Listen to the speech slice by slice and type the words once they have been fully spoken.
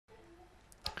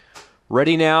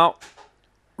Ready now.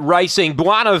 Racing,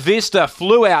 Buena Vista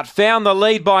flew out, found the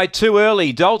lead by too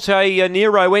early. Dolce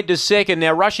Nero went to second,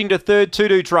 now rushing to third,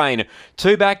 To-Do Train.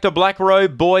 Two back to Black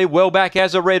Robe Boy, well back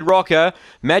as a Red Rocker.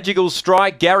 Magical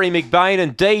Strike, Gary McBain,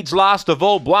 and Deeds last of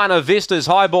all. Buena Vista's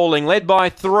highballing, led by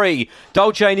three.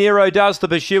 Dolce Nero does the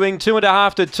pursuing,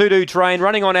 2.5 to To-Do Train,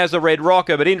 running on as a Red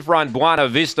Rocker, but in front Buena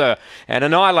Vista and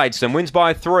annihilates them, wins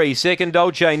by three. Second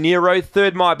Dolce Nero,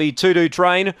 third might be To-Do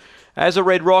Train. As a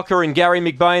Red Rocker and Gary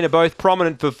McBain are both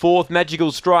prominent for fourth. Magical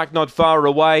Strike not far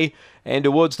away. And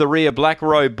towards the rear, Black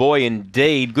Robe Boy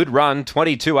indeed. Good run,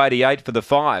 22.88 for the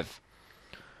 5.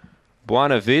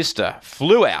 Buena Vista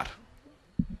flew out.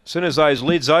 As soon as those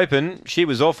lids open, she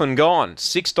was off and gone.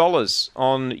 $6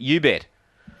 on UBet.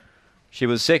 She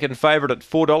was second favourite at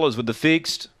 $4 with the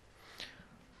fixed.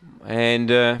 And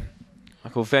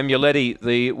Michael Famuletti,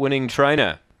 the winning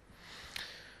trainer.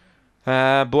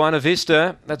 Buena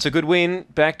Vista, that's a good win.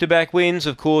 Back-to-back wins.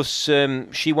 Of course,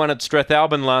 she won at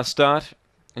Strathalbyn last start,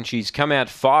 and she's come out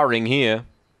firing here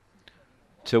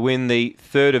to win the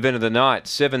third event of the night.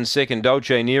 7-second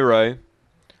Dolce Nero.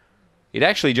 It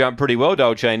actually jumped pretty well,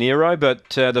 Dolce Nero, but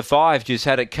the 5 just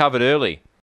had it covered early.